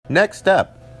Next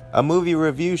up, a movie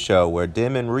review show where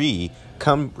Dim and Ree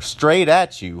come straight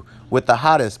at you with the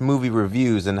hottest movie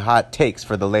reviews and hot takes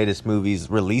for the latest movies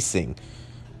releasing.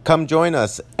 Come join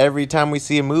us every time we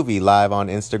see a movie live on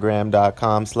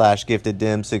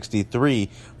Instagram.com/gifteddim63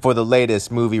 for the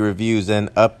latest movie reviews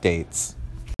and updates.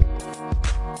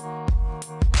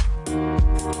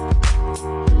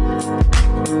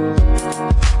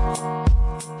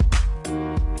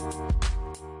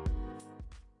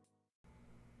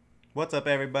 What's up,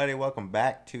 everybody? Welcome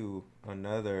back to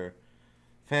another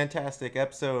fantastic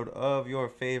episode of your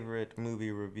favorite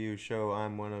movie review show.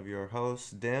 I'm one of your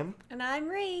hosts, Dim. And I'm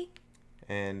Ree.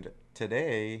 And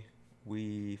today,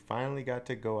 we finally got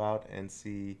to go out and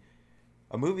see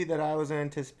a movie that I was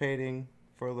anticipating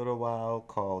for a little while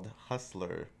called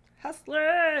Hustler.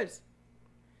 Hustlers!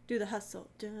 Do the hustle.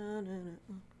 Da-na-na.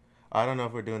 I don't know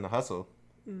if we're doing the hustle.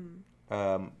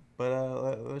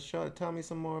 But tell me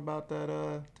some more about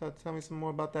that. Tell me some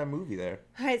more about that movie there.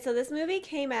 All right, so this movie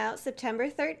came out September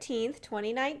 13th,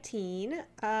 2019.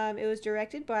 It was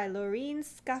directed by Lorene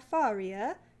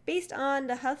Scafaria, based on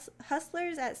The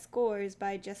Hustlers at Scores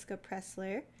by Jessica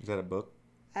Pressler. Is that a book?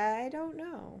 I don't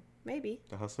know. Maybe.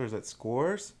 The Hustlers at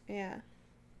Scores? Yeah.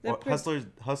 Hustlers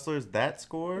that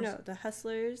Scores? No, The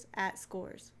Hustlers at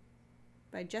Scores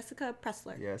by Jessica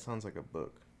Pressler. Yeah, it sounds like a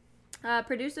book.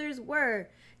 Producers were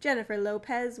Jennifer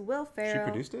Lopez, Will Ferrell,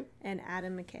 She produced it? and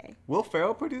Adam McKay. Will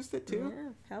Ferrell produced it too? Yeah,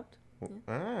 helped.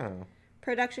 Oh.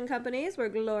 Production companies were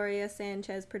Gloria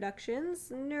Sanchez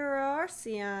Productions,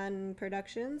 Neurosian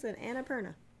Productions, and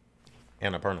Annapurna.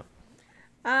 Annapurna.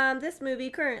 This movie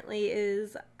currently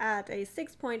is at a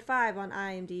 6.5 on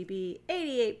IMDb,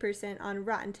 88% on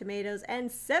Rotten Tomatoes, and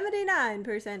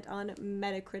 79% on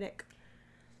Metacritic.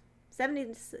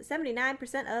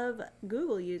 79% of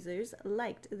Google users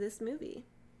liked this movie.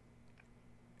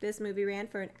 This movie ran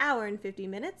for an hour and 50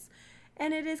 minutes,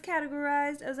 and it is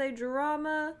categorized as a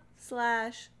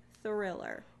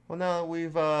drama/thriller. Well, now that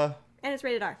we've And it's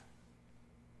rated R.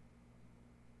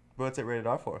 What's it rated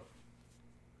R for?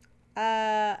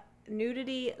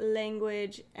 Nudity,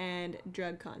 language, and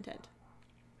drug content.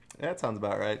 That sounds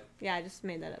about right. Yeah, I just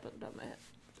made that up on the top of my head.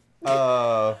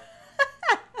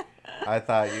 I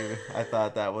thought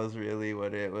that was really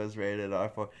what it was rated R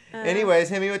for. Anyways,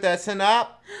 hit me with that synop.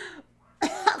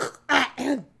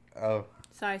 Oh.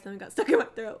 Sorry, something got stuck in my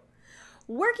throat.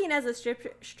 Working as a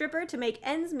stripper to make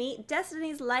ends meet,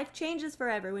 Destiny's life changes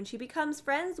forever when she becomes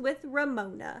friends with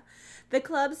Ramona, the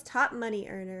club's top money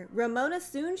earner. Ramona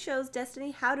soon shows Destiny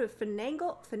how to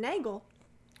finagle?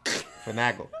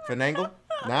 Now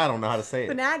I don't know how to say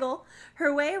it. Finagle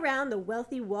her way around the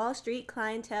wealthy Wall Street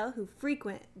clientele who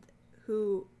frequent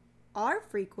the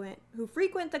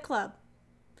club.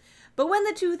 But when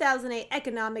the 2008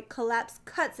 economic collapse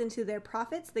cuts into their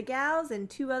profits, the gals and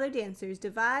two other dancers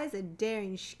devise a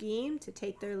daring scheme to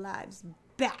take their lives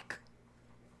back.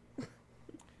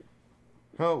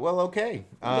 Oh, well, okay.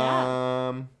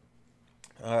 Yeah.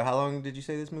 How long did you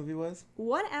say this movie was?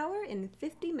 1 hour and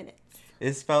 50 minutes.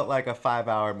 This felt like a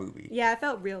 5-hour movie. Yeah, it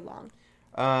felt real long.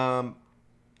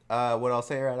 What I'll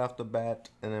say right off the bat,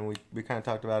 and then we kind of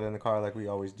talked about it in the car like we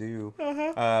always do.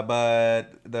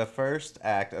 But the first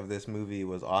act of this movie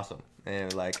was awesome,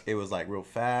 and it was real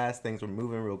fast. Things were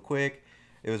moving real quick.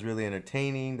 It was really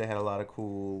entertaining. They had a lot of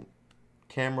cool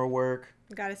camera work.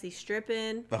 Got to see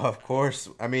stripping. Of course.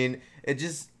 I mean,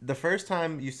 the first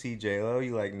time you see J-Lo,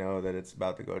 you know that it's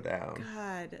about to go down.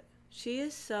 God, she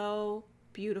is so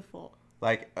beautiful.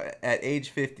 At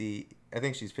age 50, I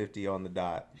think she's 50 on the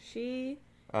dot. She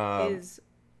is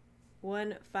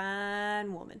one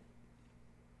fine woman.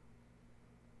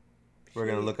 We're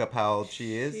going to look up how old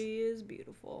she is. She is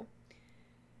beautiful.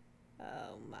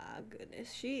 Oh my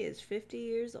goodness. She is 50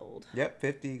 years old. Yep,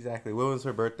 50 exactly. When was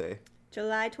her birthday?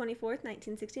 July 24th,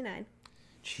 1969.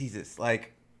 Jesus,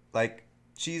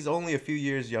 she's only a few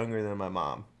years younger than my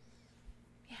mom.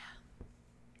 Yeah.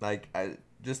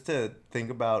 Just to think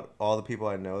about all the people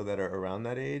I know that are around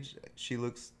that age, she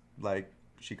looks like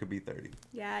she could be 30.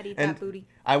 Yeah, I'd eat that booty.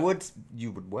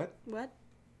 You would what? What?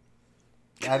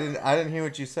 I didn't hear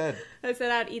what you said. I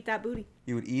said I'd eat that booty.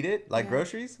 You would eat it? Like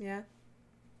groceries? Yeah.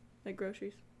 Like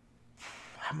groceries.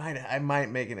 I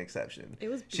might make an exception. It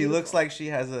was beautiful. She looks like she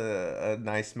has a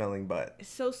nice smelling butt. It's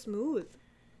so smooth.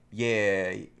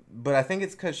 Yeah, but I think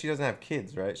it's because she doesn't have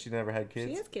kids, right? She never had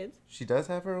kids. She has kids. She does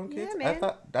have her own kids? Yeah,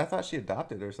 man. I thought she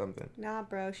adopted or something. Nah,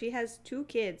 bro. She has 2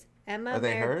 kids. Are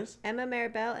they hers? Emma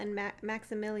Maribel and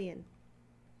Maximilian.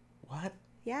 What?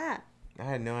 Yeah. I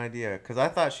had no idea. Because I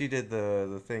thought she did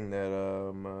the thing that,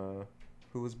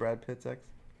 who was Brad Pitt's ex?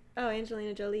 Oh,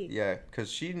 Angelina Jolie. Yeah,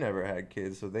 because she never had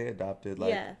kids, so they adopted,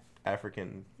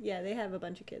 African. Yeah, they have a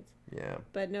bunch of kids. Yeah.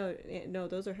 But no,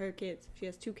 those are her kids. She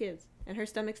has 2 kids, and her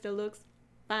stomach still looks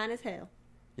fine as hell.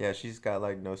 Yeah, she's got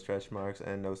like no stretch marks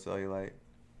and no cellulite.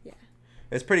 Yeah.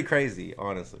 It's pretty crazy,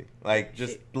 honestly. Like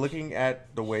just looking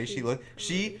at the way she looked,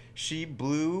 really... she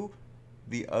blew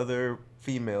the other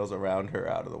females around her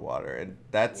out of the water, and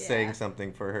that's saying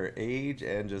something for her age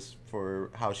and just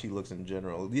for how she looks in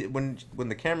general. When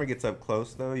the camera gets up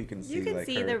close, though, you can see like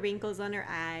the wrinkles on her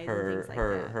eyes, her and things like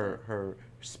her that. her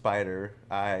spider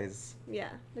eyes. Yeah,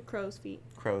 the crow's feet.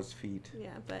 Crow's feet.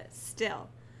 Yeah, but still,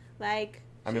 like.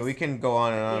 I mean, we can go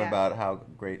on and on yeah. about how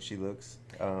great she looks.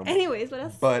 Anyways, what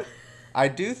else? But I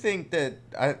do think that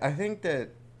I think that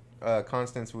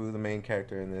Constance Wu, the main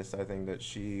character in this, I think that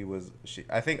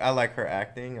I think I like her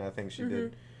acting. I think she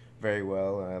did very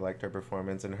well. I liked her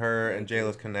performance, and her and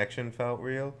JLo's connection felt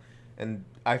real. And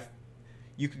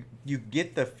you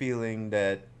get the feeling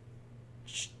that,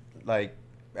 like,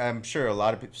 I'm sure a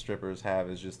lot of strippers have,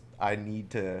 is just, I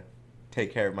need to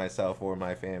take care of myself or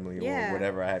my family or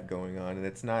whatever I have going on, and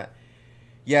it's not.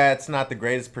 Yeah, it's not the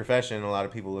greatest profession. A lot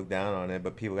of people look down on it,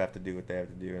 but people have to do what they have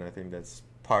to do, and I think that's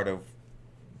part of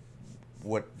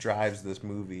what drives this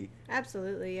movie.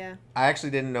 Absolutely, yeah. I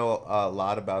actually didn't know a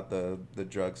lot about the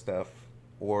drug stuff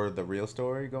or the real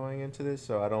story going into this,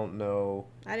 so I don't know.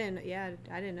 I didn't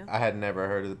know. I had never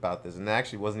heard about this, and it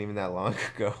actually wasn't even that long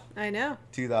ago. I know.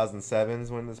 2007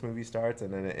 is when this movie starts,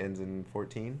 and then it ends in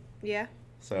 14. Yeah.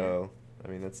 So, I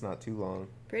mean, that's not too long.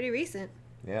 Pretty recent.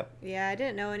 Yep. Yeah, I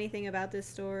didn't know anything about this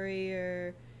story,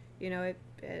 or, I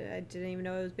didn't even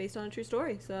know it was based on a true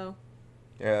story, so.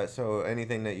 Yeah, so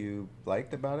anything that you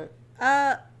liked about it?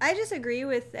 I just agree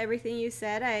with everything you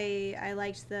said. I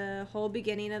liked the whole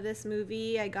beginning of this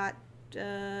movie. I got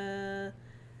to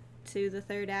the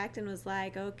third act and was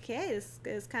like, okay, this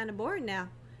is kind of boring now.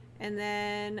 And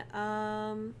then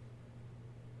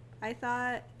I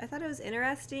thought it was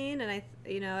interesting, and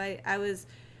I was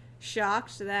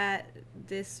shocked that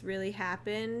this really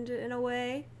happened in a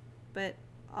way, but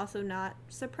also not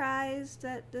surprised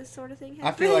that this sort of thing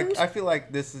happened. I feel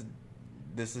like this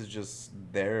is just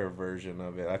their version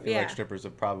of it. I feel like strippers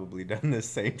have probably done the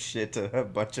same shit to a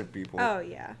bunch of people. Oh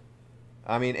yeah.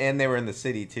 I mean, and they were in the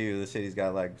city too. The city's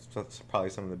got like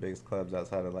probably some of the biggest clubs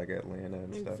outside of like Atlanta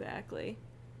and stuff. Exactly.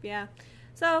 Yeah.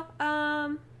 So,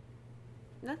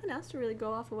 nothing else to really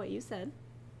go off of what you said.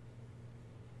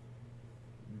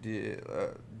 Do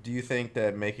you think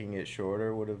that making it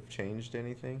shorter would have changed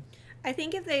anything? I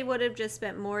think if they would have just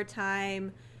spent more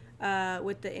time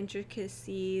with the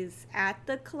intricacies at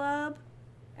the club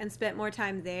and spent more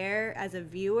time there as a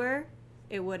viewer,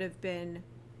 it would have been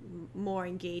more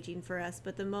engaging for us.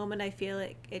 But the moment I feel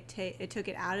like it took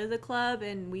it out of the club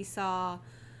and we saw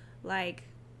like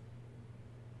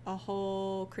a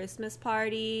whole Christmas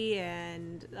party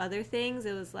and other things,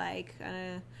 it was like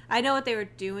I know what they were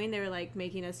doing. They were like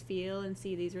making us feel and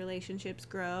see these relationships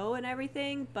grow and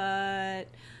everything, but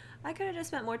I could have just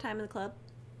spent more time in the club.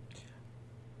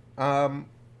 I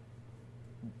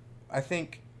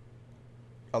think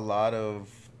a lot of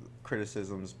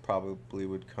criticisms probably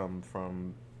would come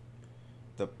from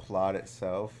the plot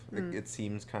itself. It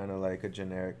seems kind of like a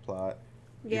generic plot.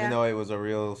 Yeah. Even though it was a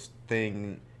real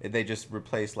thing, they just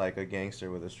replaced like a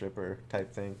gangster with a stripper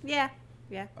type thing. Yeah.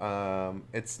 Yeah.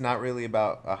 It's not really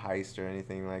about a heist or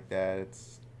anything like that.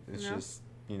 It's just,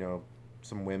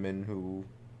 some women who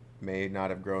may not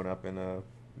have grown up in a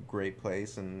great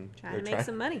place and trying to make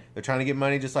some money. They're trying to get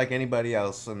money just like anybody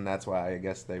else, and that's why I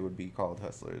guess they would be called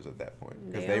hustlers at that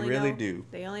point, because they really do.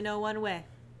 They only know one way.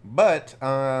 But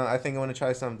I think I want to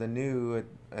try something new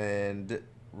and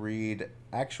read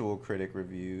actual critic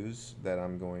reviews that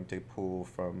I'm going to pull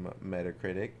from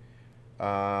Metacritic.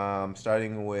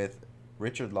 Starting with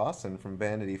Richard Lawson from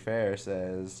Vanity Fair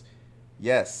says,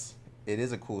 yes, it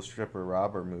is a cool stripper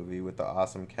robber movie with the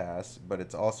awesome cast, but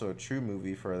it's also a true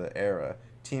movie for the era,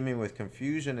 teeming with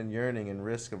confusion and yearning and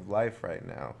risk of life right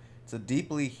now. It's a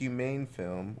deeply humane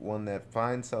film, one that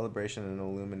finds celebration and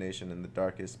illumination in the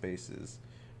darkest spaces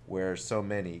where so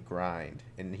many grind.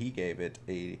 And he gave it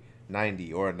a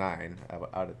 90 or a 9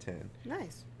 out of 10.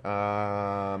 Nice.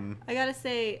 I gotta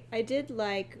say, I did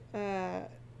like how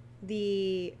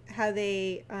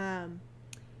they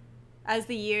as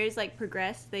the years like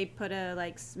progressed, they put a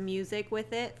like music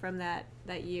with it from that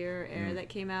year era that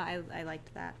came out. I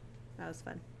liked that. That was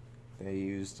fun. They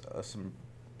used some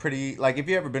pretty, like, if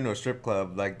you ever been to a strip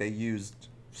club, like, they used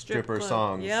stripper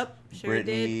songs. Yep, sure Britney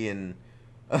did. And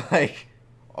like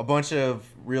a bunch of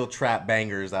real trap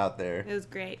bangers out there. It was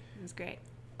great.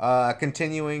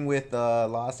 Continuing with the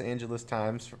Los Angeles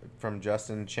Times from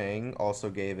Justin Chang,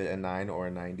 also gave it a 9 or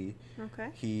a 90. Okay.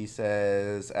 He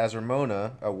says, as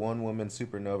Ramona, a one-woman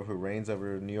supernova who reigns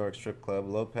over New York strip club,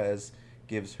 Lopez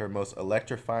gives her most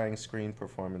electrifying screen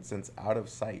performance since Out of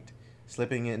Sight,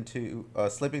 slipping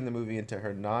the movie into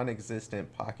her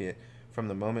non-existent pocket from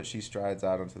the moment she strides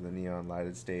out onto the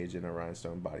neon-lighted stage in a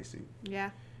rhinestone bodysuit.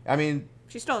 Yeah. I mean...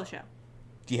 She stole the show.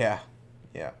 Yeah.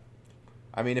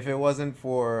 I mean, if it wasn't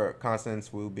for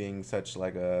Constance Wu being such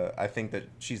like I think that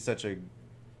she's such a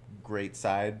great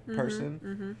side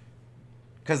person.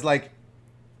 Because, like,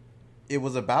 it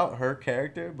was about her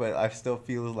character, but I still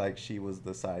feel like she was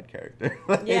the side character.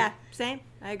 Like, yeah, same.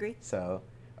 I agree. So,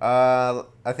 I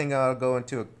think I'm going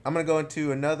to go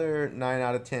into another 9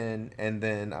 out of 10, and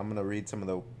then I'm going to read some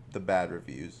of the bad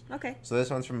reviews. Okay. So this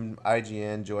one's from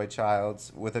IGN, Joy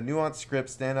Childs. With a nuanced script,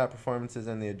 standout performances,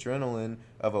 and the adrenaline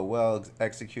of a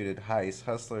well-executed heist,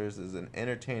 Hustlers is an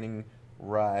entertaining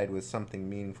ride with something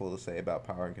meaningful to say about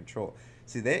power and control.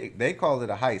 See, they called it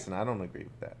a heist, and I don't agree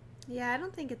with that. Yeah, I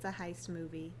don't think it's a heist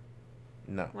movie.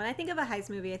 No. When I think of a heist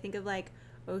movie, I think of, like,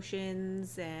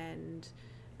 Oceans and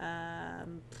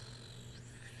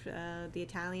The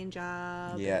Italian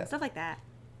Job and stuff like that.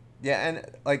 Yeah, and,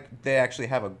 like, they actually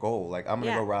have a goal. Like, I'm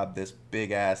going to go rob this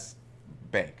big-ass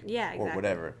bank. Yeah, exactly. Or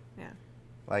whatever. Yeah.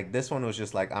 Like, this one was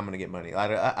just like, I'm going to get money.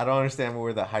 I don't understand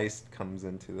where the heist comes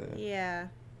into the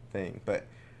thing. But,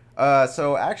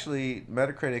 so, actually,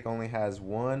 Metacritic only has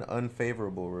one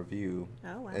unfavorable review.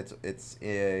 Oh, wow. It's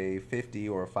a 50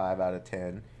 or a 5 out of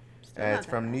 10. Still And not it's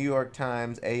that from bad. New York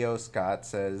Times. A.O. Scott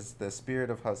says, the spirit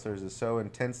of Hustlers is so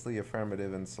intensely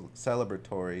affirmative and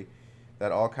celebratory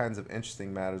that all kinds of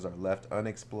interesting matters are left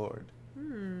unexplored.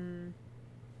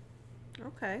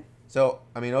 Okay. So,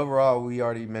 I mean, overall, we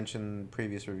already mentioned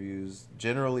previous reviews.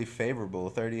 Generally favorable,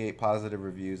 38 positive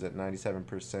reviews at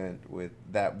 97%, with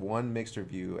that one mixed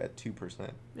review at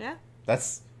 2%. Yeah.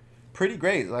 That's pretty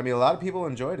great. I mean, a lot of people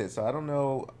enjoyed it, so I don't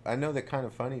know. I know that Kind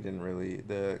of Funny didn't really.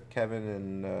 The Kevin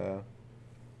and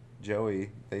Joey,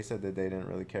 they said that they didn't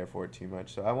really care for it too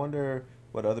much. So I wonder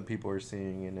what other people are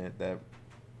seeing in it that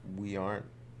we aren't.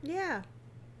 Yeah.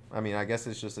 I mean, I guess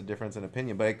it's just a difference in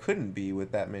opinion, but it couldn't be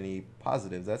with that many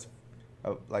positives. That's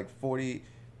like 40.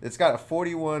 It's got a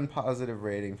 41 positive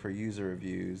rating for user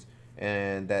reviews,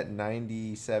 and that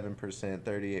 97%,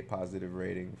 38 positive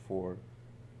rating for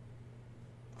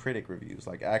critic reviews,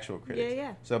 like actual critics.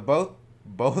 Yeah. So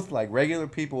both like regular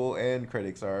people and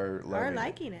critics are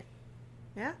liking it.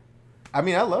 Yeah. I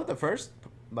mean, I love the first,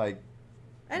 like,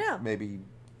 I know. maybe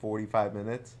 45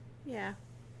 minutes. Yeah.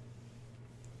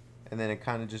 And then it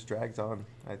kind of just drags on,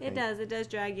 I think. It does. It does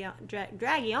drag you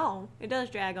on. It does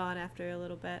drag on after a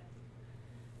little bit.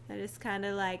 I just kind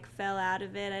of, like, fell out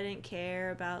of it. I didn't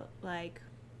care about, like...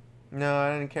 No,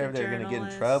 I didn't care if they were going to get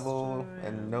in trouble.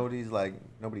 And nobody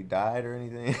died or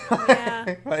anything.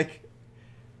 Yeah. like,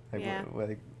 yeah.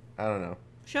 Like, I don't know.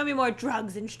 Show me more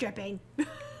drugs and stripping.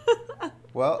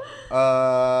 Well,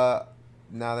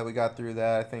 now that we got through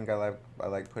that, I think I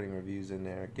like putting reviews in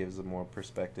there. It gives them more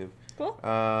perspective. Cool.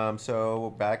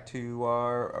 So back to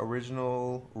our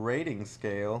original rating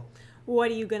scale.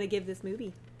 What are you gonna give this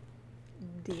movie,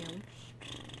 Dion?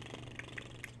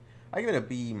 I give it a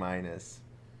B minus.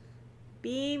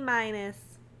 B minus.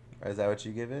 Is that what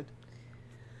you give it?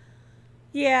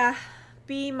 Yeah,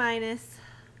 B minus.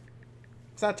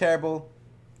 It's not terrible.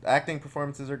 The acting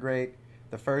performances are great.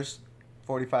 The first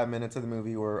 45 minutes of the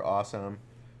movie were awesome.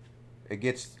 It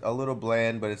gets a little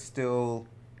bland, but it's still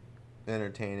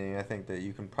entertaining. I think that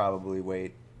you can probably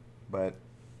wait, but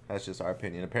that's just our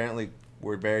opinion. Apparently,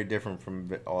 we're very different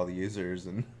from all the users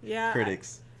and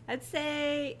critics. I'd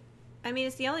say, I mean,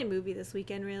 it's the only movie this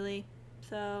weekend, really.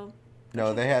 So.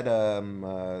 No, they had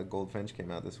Goldfinch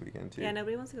came out this weekend too. Yeah,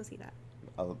 nobody wants to go see that.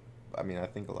 I mean, I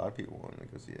think a lot of people want to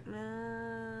go see it.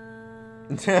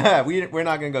 No. We're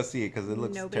not gonna go see it because it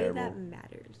looks terrible. Nobody that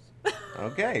matters.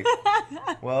 Okay.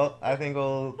 Well, I think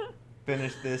we'll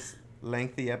finish this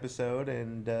lengthy episode,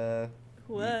 and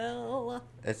well,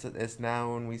 it's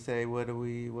now when we say what do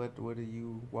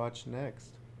you watch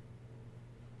next?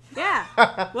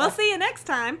 Yeah. We'll see you next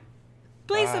time.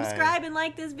 Please Bye. subscribe and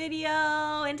like this video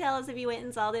and tell us if you went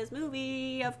and saw this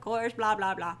movie. Of course, blah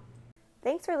blah blah.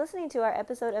 Thanks for listening to our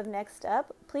episode of Next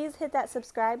Up. Please hit that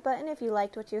subscribe button if you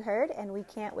liked what you heard, and we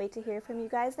can't wait to hear from you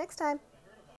guys next time.